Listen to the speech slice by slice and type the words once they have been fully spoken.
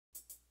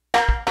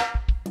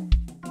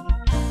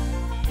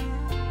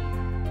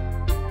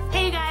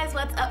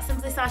what's up?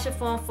 Simply Sasha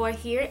 414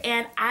 here,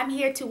 and I'm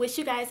here to wish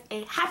you guys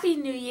a happy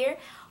new year.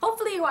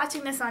 Hopefully you're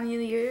watching this on New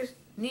Year's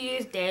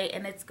Day,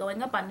 and it's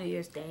going up on New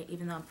Year's Day,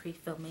 even though I'm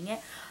pre-filming it.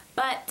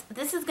 But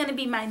this is going to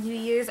be my New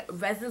Year's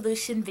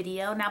resolution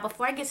video. Now,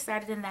 before I get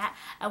started in that,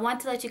 I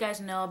want to let you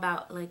guys know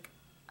about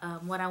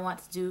what I want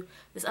to do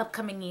this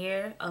upcoming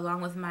year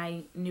along with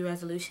my new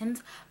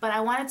resolutions. But I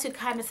wanted to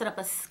kind of set up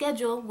a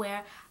schedule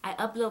where I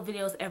upload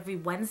videos every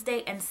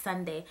Wednesday and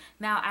Sunday.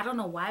 Now, I don't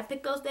know why I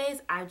picked those days.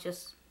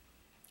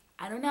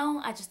 I don't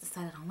know. I just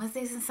decided on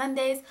Wednesdays and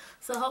Sundays.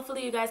 So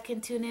hopefully you guys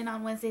can tune in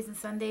on Wednesdays and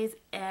Sundays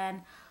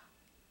and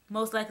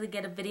most likely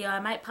get a video.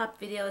 I might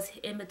pop videos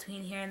in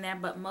between here and there,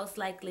 but most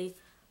likely,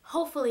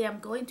 hopefully, I'm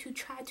going to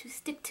try to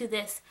stick to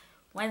this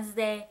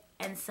Wednesday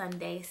and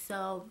Sunday.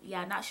 So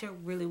yeah, not sure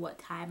really what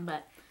time,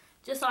 but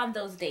just on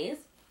those days.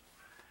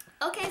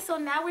 Okay, so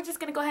now we're just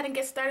gonna go ahead and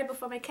get started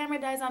before my camera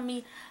dies on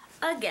me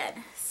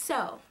again.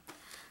 So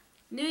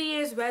New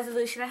Year's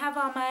resolution. I have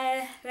all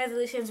my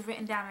resolutions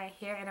written down right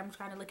here, and I'm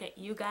trying to look at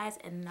you guys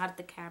and not at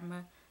the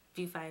camera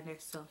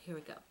viewfinder. So here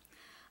we go.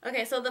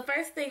 Okay, so the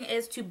first thing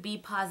is to be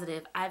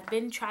positive. I've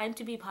been trying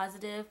to be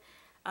positive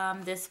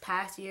this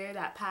past year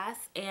that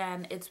passed,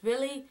 and it's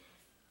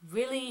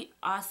really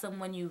awesome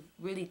when you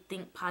really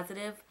think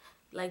positive.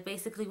 Like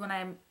basically when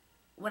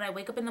I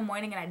wake up in the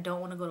morning and I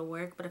don't want to go to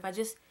work, but if I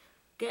just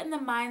get in the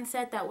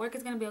mindset that work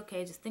is going to be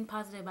okay, just think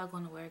positive about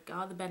going to work,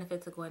 all the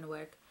benefits of going to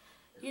work,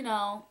 you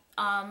know,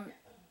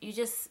 you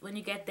just, when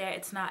you get there,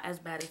 it's not as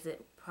bad as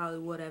it probably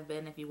would have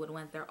been if you would have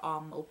went there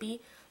all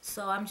mopey.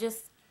 So I'm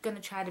just going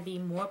to try to be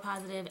more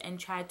positive and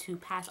try to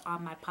pass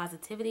on my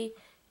positivity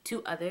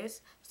to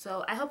others.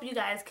 So I hope you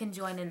guys can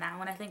join in that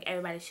one. I think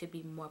everybody should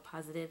be more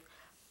positive.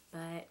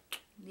 But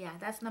yeah,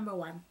 that's number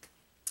one.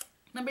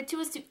 Number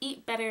two is to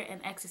eat better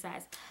and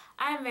exercise.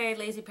 I'm a very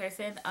lazy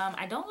person.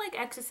 I don't like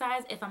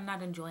exercise if I'm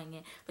not enjoying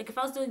it. Like if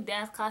I was doing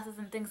dance classes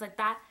and things like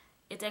that,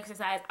 it's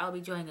exercise, I'll be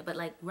enjoying it. But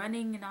like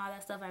running and all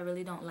that stuff, I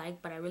really don't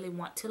like, but I really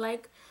want to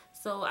like.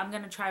 So I'm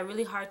going to try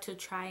really hard to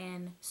try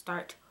and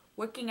start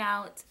working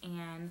out,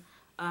 and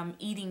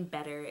eating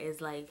better is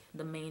like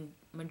the main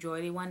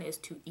majority one, is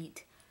to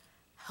eat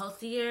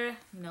healthier,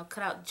 you know,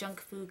 cut out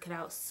junk food, cut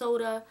out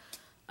soda.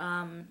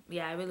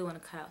 Yeah, I really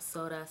want to cut out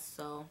soda,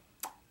 so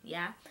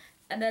yeah.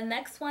 And the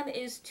next one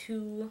is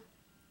to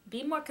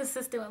be more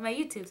consistent with my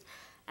YouTubes.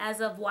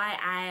 As of why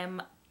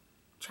I'm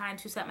trying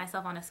to set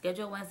myself on a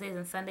schedule Wednesdays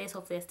and Sundays.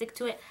 Hopefully I stick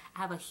to it. I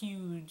have a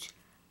huge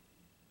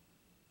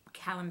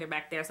calendar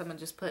back there, so I'm gonna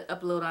just put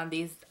upload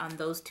on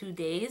those 2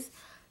 days.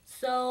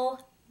 So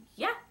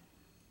yeah.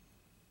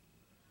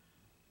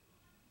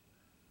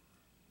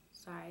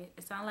 Sorry,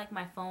 it sounded like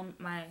my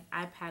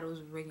iPad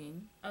was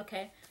ringing.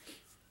 Okay.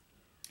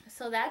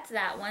 So that's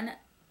that one.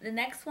 The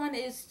next one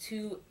is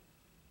to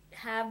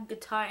have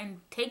guitar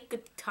and take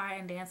guitar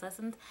and dance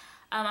lessons.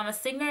 I'm a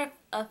singer,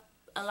 a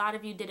lot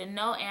of you didn't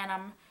know, and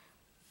I'm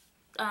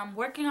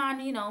working on,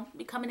 you know,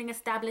 becoming an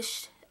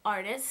established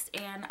artist,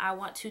 and I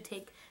want to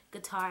take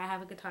guitar. I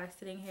have a guitar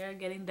sitting here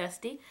getting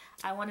dusty.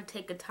 I want to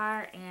take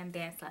guitar and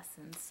dance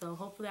lessons. So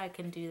hopefully I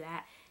can do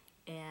that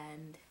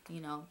and,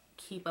 you know,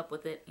 keep up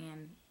with it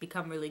and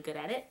become really good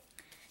at it.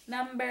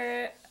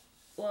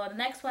 The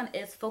next one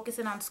is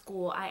focusing on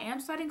school. I am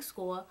starting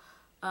school.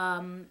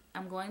 I'm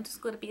going to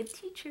school to be a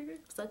teacher. I'm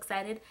so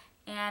excited.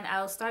 And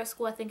I'll start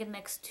school, I think, in the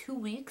next 2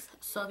 weeks.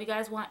 So if you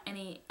guys want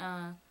any,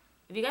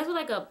 if you guys would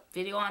like a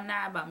video on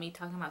that about me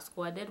talking about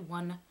school, I did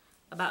one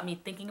about me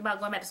thinking about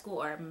going back to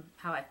school or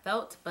how I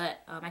felt. But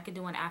I could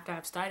do one after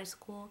I've started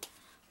school.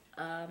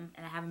 And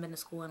I haven't been to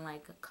school in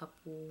like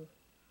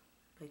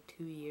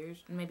 2 years.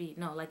 Maybe,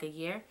 no, like a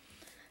year.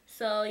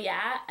 So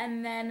yeah.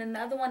 And then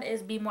another one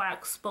is be more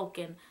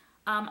outspoken.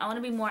 I want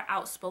to be more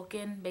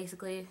outspoken,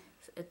 basically.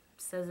 It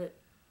says it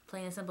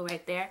plain and simple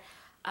right there.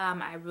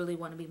 I really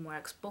want to be more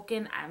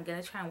outspoken. I'm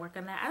going to try and work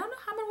on that. I don't know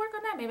how I'm going to work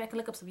on that. Maybe I can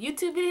look up some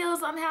YouTube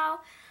videos on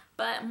how.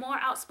 But more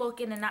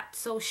outspoken and not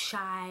so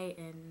shy,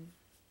 and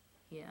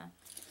yeah.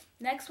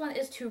 Next one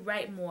is to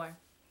write more.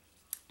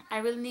 I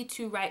really need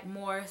to write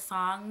more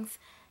songs.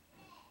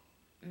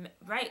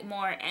 Write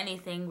more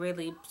anything,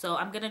 really. So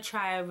I'm going to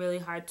try really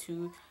hard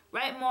to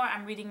write more.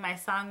 I'm reading my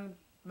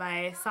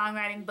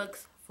songwriting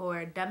books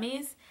for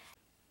dummies.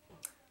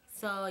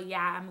 So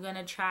yeah, I'm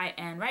gonna try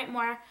and write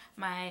more.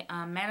 My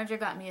manager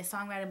got me a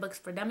songwriting books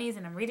for dummies,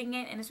 and I'm reading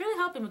it, and it's really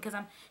helping because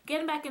I'm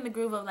getting back in the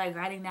groove of like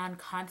writing down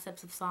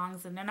concepts of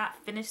songs, and they're not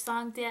finished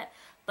songs yet,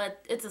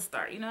 but it's a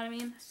start, you know what I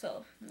mean?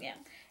 So yeah.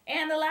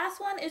 And the last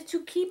one is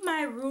to keep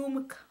my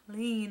room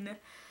clean.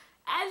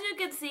 As you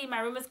can see, my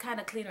room is kind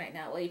of clean right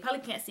now. Well, you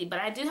probably can't see, but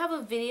I do have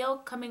a video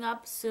coming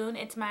up soon.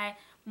 It's my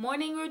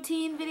morning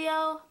routine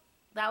video.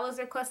 That was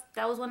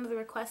one of the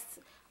requests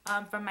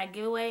from my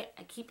giveaway.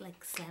 I keep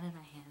like slamming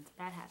my hands,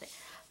 bad habit.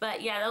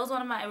 But yeah, that was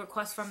one of my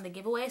requests from the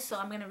giveaway, so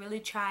I'm gonna really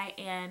try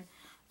and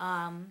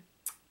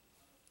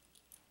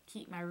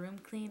keep my room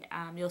clean.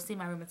 You'll see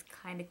my room is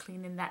kind of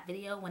clean in that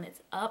video when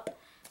it's up.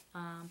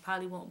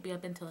 Probably won't be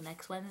up until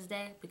next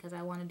Wednesday because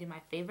I want to do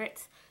my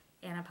favorites,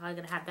 and I'm probably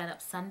gonna have that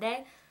up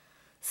Sunday.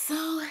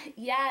 So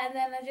yeah, and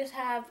then I just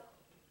have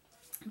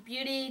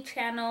beauty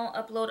channel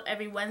upload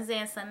every Wednesday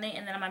and Sunday,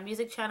 and then on my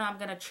music channel I'm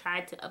gonna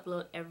try to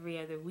upload every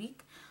other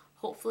week.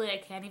 Hopefully I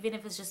can, even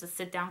if it's just a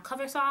sit down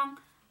cover song.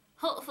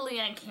 Hopefully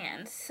I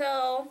can.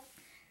 So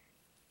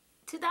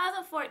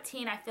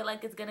 2014 I feel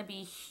like it's gonna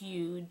be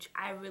huge.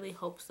 I really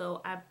hope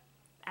so. I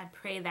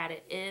pray that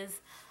it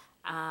is.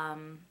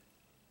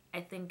 I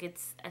think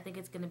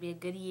it's gonna be a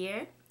good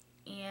year,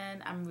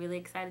 and I'm really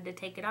excited to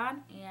take it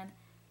on and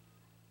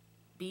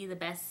be the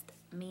best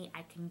me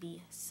I can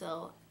be.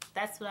 So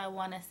that's what I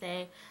want to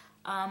say.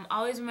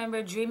 Always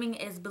remember, dreaming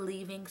is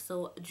believing,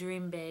 so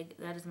dream big.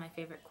 That is my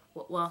favorite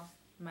quote. Well,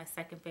 my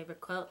second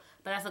favorite quote,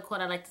 but that's a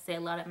quote I like to say a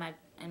lot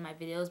in my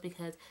videos,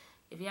 because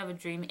if you have a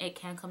dream, it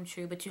can come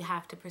true, but you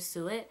have to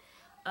pursue it.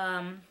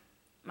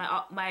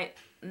 My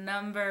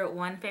number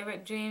one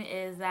favorite dream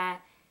is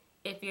that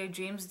if your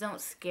dreams don't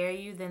scare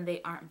you, then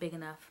they aren't big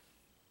enough.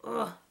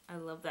 Ugh, I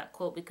love that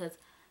quote, because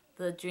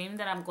the dream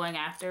that I'm going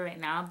after right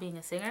now, being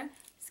a singer,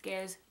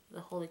 scares the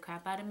holy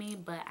crap out of me,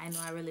 but I know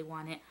I really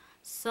want it.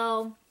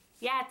 So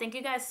yeah, thank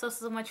you guys so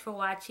much for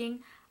watching.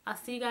 I'll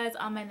see you guys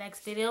on my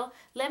next video.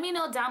 Let me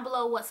know down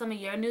below what some of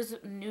your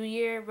New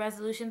Year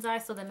resolutions are,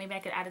 so that maybe I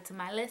could add it to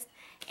my list,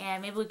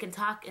 and maybe we can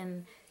talk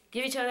and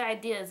give each other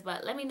ideas.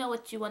 But let me know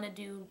what you want to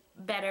do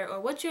better, or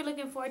what you're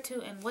looking forward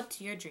to, and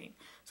what's your dream.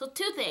 So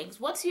 2 things.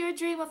 What's your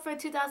dream for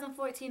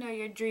 2014, or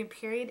your dream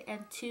period?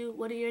 And 2,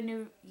 what are your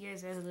New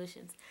Year's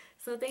resolutions?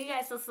 So thank you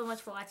guys so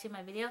much for watching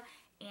my video,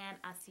 and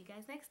I'll see you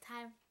guys next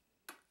time.